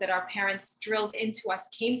principles that our parents drilled into us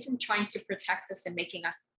came from trying to protect us and make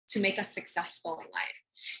us successful in life.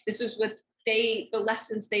 This was what the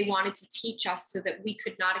lessons they wanted to teach us, so that we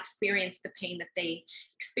could not experience the pain that they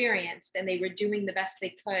experienced, and they were doing the best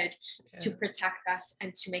they could to protect us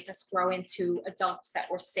and to make us grow into adults that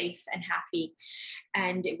were safe and happy.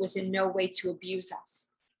 And it was in no way to abuse us,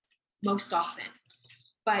 most often,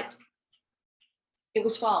 but it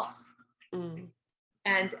was false.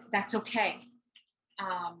 And that's okay.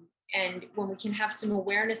 And when we can have some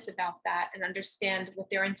awareness about that and understand what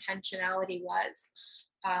their intentionality was,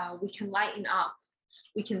 we can lighten up.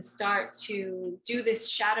 We can start to do this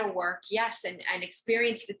shadow work, yes, and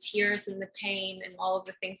experience the tears and the pain and all of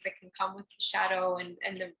the things that can come with the shadow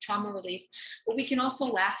and the trauma release. But we can also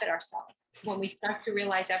laugh at ourselves when we start to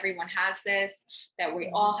realize everyone has this, that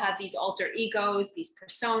we all have these alter egos, these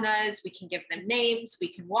personas. We can give them names,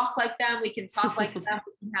 we can walk like them, we can talk like them,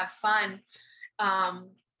 we can have fun,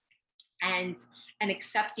 and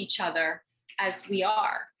accept each other as we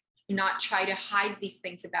are. Not try to hide these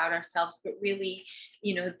things about ourselves, but really,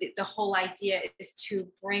 the whole idea is to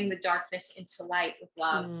bring the darkness into light with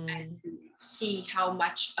love, and to see how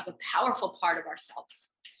much of a powerful part of ourselves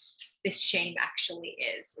this shame actually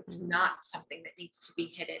is. It's not something that needs to be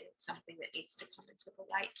hidden. It's something that needs to come into the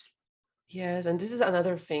light. Yes, and this is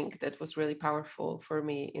another thing that was really powerful for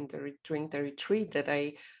me during the retreat, that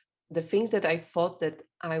the things that I thought that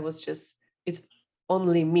I was just, it's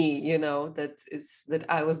only me, that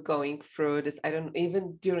I was going through this. I don't,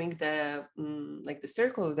 even during the like the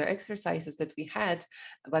circle, the exercises that we had,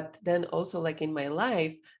 but then also like in my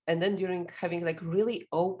life, and then during having like really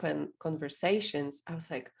open conversations, I was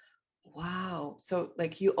like, wow. So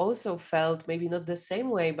like you also felt maybe not the same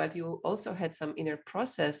way, but you also had some inner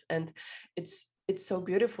process, and it's so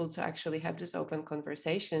beautiful to actually have this open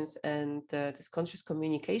conversations and this conscious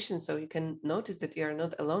communication, so you can notice that you are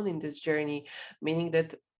not alone in this journey, meaning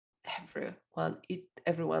that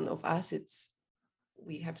every one of us,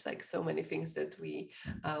 we have like so many things that we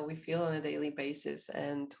feel on a daily basis,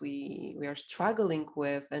 and we are struggling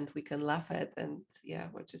with, and we can laugh at. And yeah,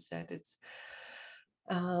 what you said, it's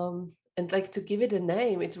and like to give it a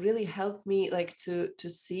name, it really helped me like to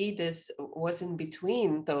see this, what's in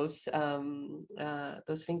between those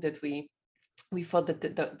things that we thought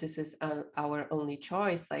that this is our only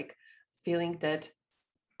choice, like feeling that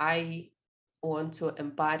I want to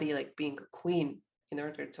embody like being a queen, in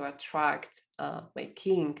order to attract my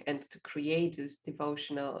king and to create this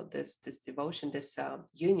devotional, this devotion, this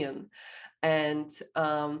union. And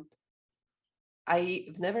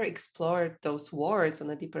I've never explored those words on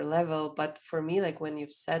a deeper level, but for me, like when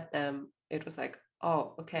you've said them, it was like,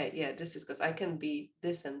 oh, okay, yeah, this is because I can be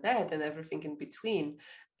this and that and everything in between.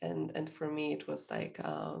 And for me, it was like,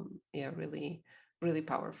 yeah, really, really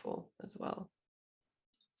powerful as well.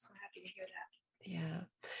 So happy to hear that. Yeah.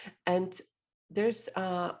 And there's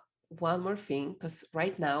one more thing, because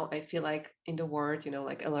right now I feel like in the world, you know,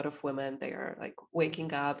 like a lot of women, they are like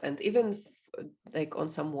waking up, and even like on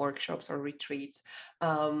some workshops or retreats,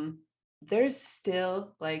 there's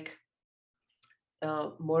still like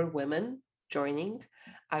more women joining,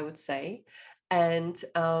 I would say. And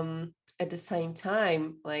at the same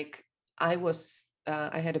time, like I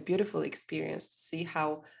had a beautiful experience to see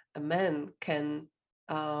how a man can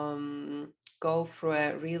go through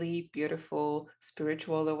a really beautiful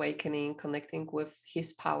spiritual awakening, connecting with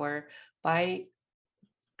his power by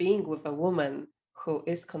being with a woman who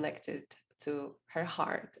is connected to her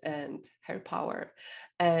heart and her power.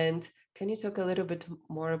 And can you talk a little bit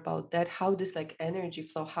more about that? How this like energy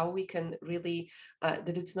flow, how we can really, that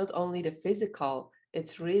it's not only the physical,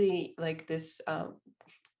 it's really like this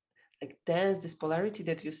like dance, this polarity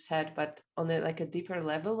that you said, but on a like a deeper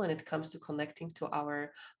level when it comes to connecting to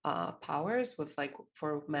our powers with like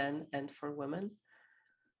for men and for women.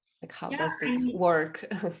 Like how Yeah, does this work?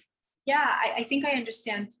 yeah, I think I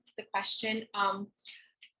understand the question.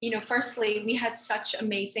 Firstly, we had such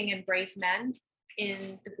amazing and brave men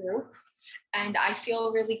in the group, and I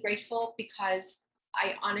feel really grateful because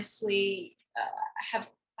I honestly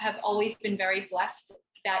have always been very blessed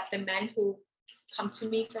that the men who come to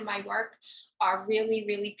me for my work are really,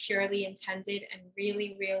 really purely intended and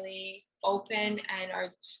really, really open and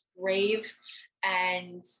are brave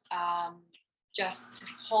and just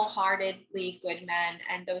wholeheartedly good men.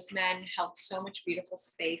 And those men held so much beautiful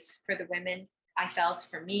space for the women. I felt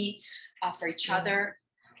for me, for each other.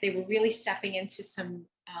 They were really stepping into some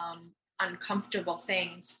uncomfortable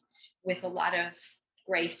things with a lot of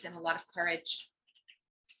grace and a lot of courage.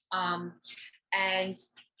 And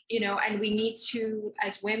we need to,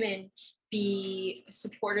 as women, be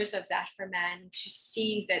supporters of that for men, to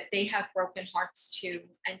see that they have broken hearts too,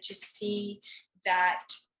 and to see that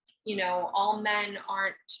all men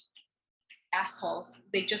aren't assholes.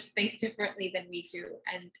 They just think differently than we do,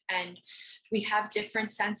 and we have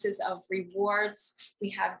different senses of rewards. We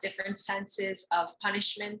have different senses of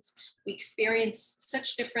punishment. We experience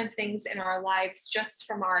such different things in our lives just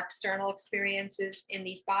from our external experiences in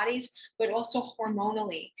these bodies, but also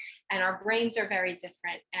hormonally, and our brains are very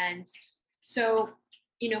different. And so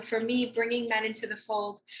for me, bringing men into the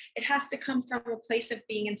fold, it has to come from a place of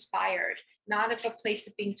being inspired, not of a place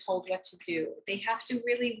of being told what to do. They have to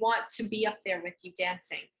really want to be up there with you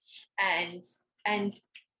dancing. And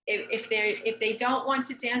if they don't want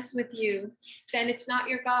to dance with you, then it's not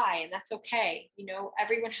your guy, and that's okay.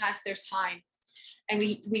 Everyone has their time, and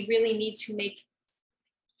we really need to make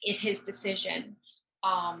it his decision,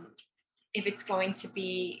 if it's going to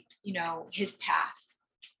be his path.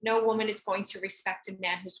 No woman is going to respect a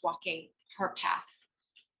man who's walking her path.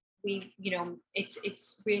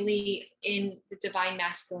 It's really in the divine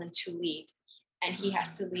masculine to lead, and he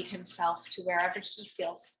has to lead himself to wherever he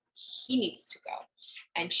feels he needs to go.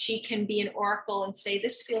 And she can be an oracle and say,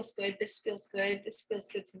 this feels good, this feels good, this feels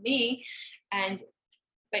good to me.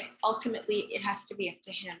 But ultimately it has to be up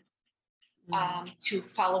to him to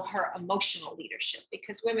follow her emotional leadership,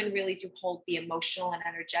 because women really do hold the emotional and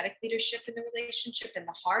energetic leadership in the relationship, in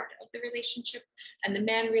the heart of the relationship, and the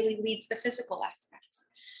man really leads the physical aspects.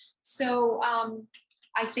 So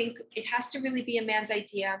I think it has to really be a man's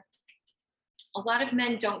idea. A lot of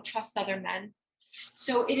men don't trust other men.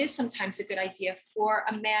 So it is sometimes a good idea for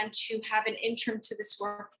a man to have an interim to this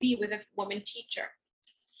work be with a woman teacher.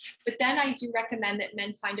 But then I do recommend that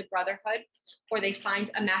men find a brotherhood, or they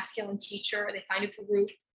find a masculine teacher, or they find a group,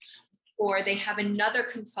 or they have another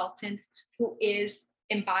consultant who is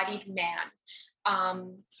embodied man.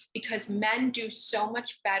 Because men do so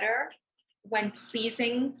much better when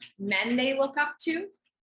pleasing men they look up to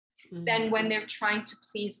than when they're trying to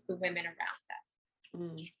please the women around them.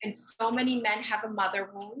 And so many men have a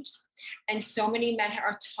mother wound, and so many men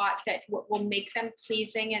are taught that what will make them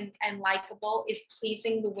pleasing and likable is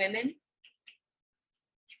pleasing the women,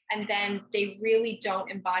 and then they really don't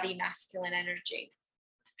embody masculine energy.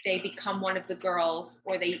 They become one of the girls,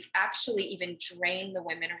 or they actually even drain the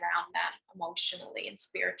women around them emotionally and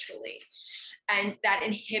spiritually, and that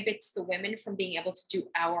inhibits the women from being able to do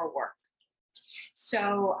our work.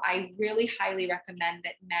 So I really highly recommend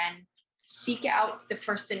that men seek out the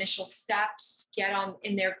first initial steps, get on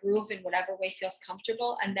in their groove in whatever way feels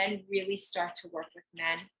comfortable, and then really start to work with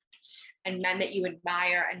men, and men that you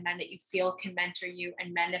admire, and men that you feel can mentor you,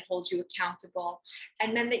 and men that hold you accountable,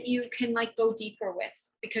 and men that you can like go deeper with,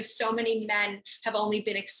 because so many men have only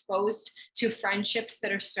been exposed to friendships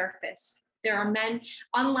that are surface. There are men,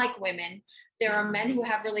 unlike women, there are men who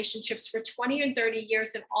have relationships for 20 and 30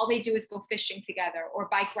 years and all they do is go fishing together or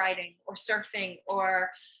bike riding or surfing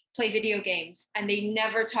or play video games, and they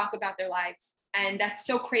never talk about their lives. And that's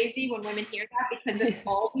so crazy when women hear that, because that's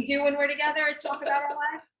all we do when we're together is talk about our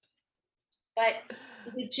lives. But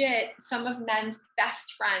legit, some of men's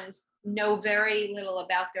best friends know very little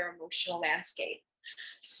about their emotional landscape.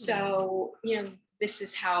 So, you know, this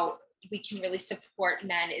is how we can really support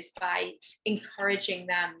men, is by encouraging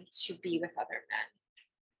them to be with other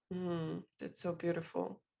men. That's so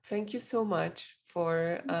beautiful. Thank you so much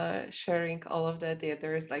for sharing all of that. Yeah,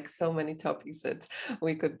 there's like so many topics that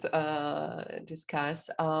we could discuss.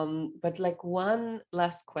 But like one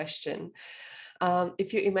last question.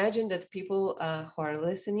 If you imagine that people who are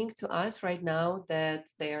listening to us right now, that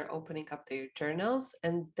they are opening up their journals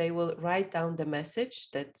and they will write down the message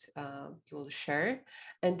that you will share,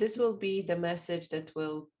 and this will be the message that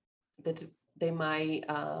they might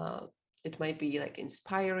it might be like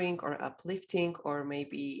inspiring or uplifting, or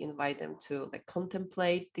maybe invite them to like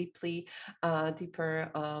contemplate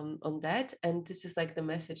deeper on that. And this is like the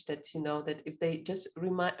message that, you know, that if they just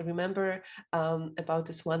remember about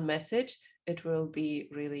this one message, it will be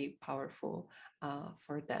really powerful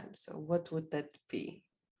for them. So what would that be?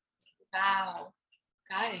 Wow.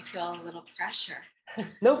 God, I feel a little pressure.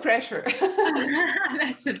 No pressure.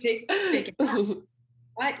 That's a big ask.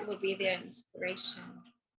 What will be their inspiration?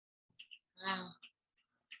 Wow.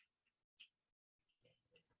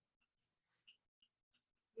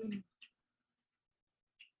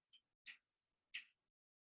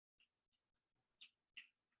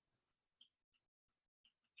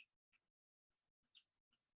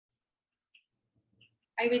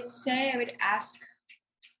 I would say, I would ask,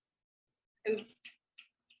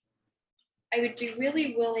 I would be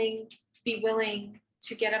really willing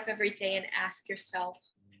to get up every day and ask yourself,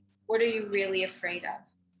 what are you really afraid of?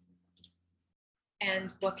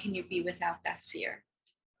 And what can you be without that fear?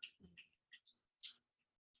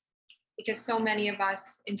 Because so many of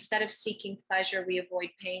us, instead of seeking pleasure, we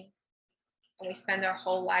avoid pain. And we spend our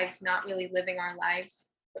whole lives not really living our lives,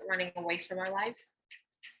 but running away from our lives.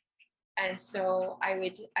 And so I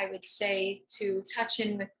would say to touch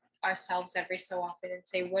in with ourselves every so often and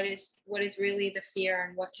say, what is really the fear,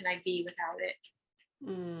 and what can I be without it?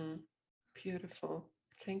 Beautiful.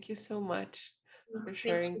 Thank you so much for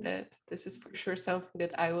sharing that. This is for sure something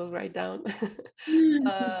that I will write down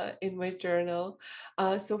in my journal.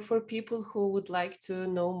 So for people who would like to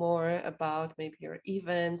know more about maybe your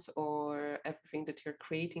events or everything that you're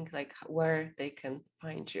creating, like where they can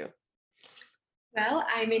find you. Well,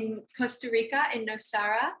 I'm in Costa Rica, in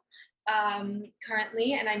Nosara,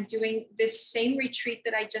 currently, and I'm doing this same retreat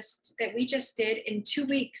that we just did in 2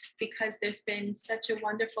 weeks, because there's been such a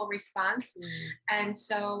wonderful response. And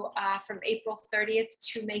so from April 30th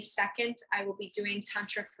to May 2nd, I will be doing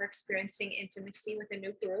Tantra for Experiencing Intimacy with a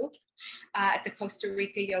New Group at the Costa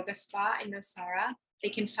Rica Yoga Spa in Nosara. They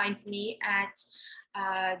can find me at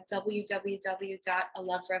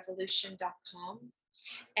www.aloverevolution.com,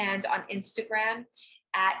 and on Instagram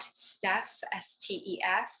at Steph,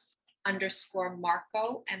 STEF _ Marco,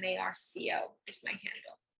 MARCO is my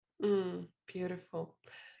handle. Beautiful.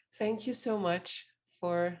 Thank you so much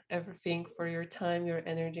for everything, for your time, your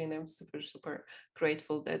energy, and I'm super, super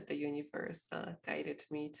grateful that the universe guided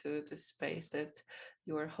me to the space that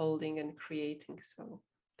you are holding and creating. So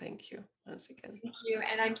thank you once again. Thank you.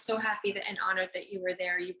 And I'm so happy and honored that you were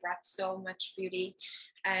there. You brought so much beauty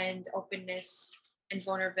and openness and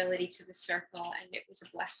vulnerability to the circle, and it was a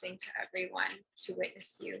blessing to everyone to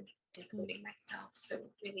witness you, including myself. So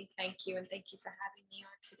really thank you, and thank you for having me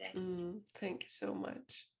on today. Thank you so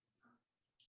much.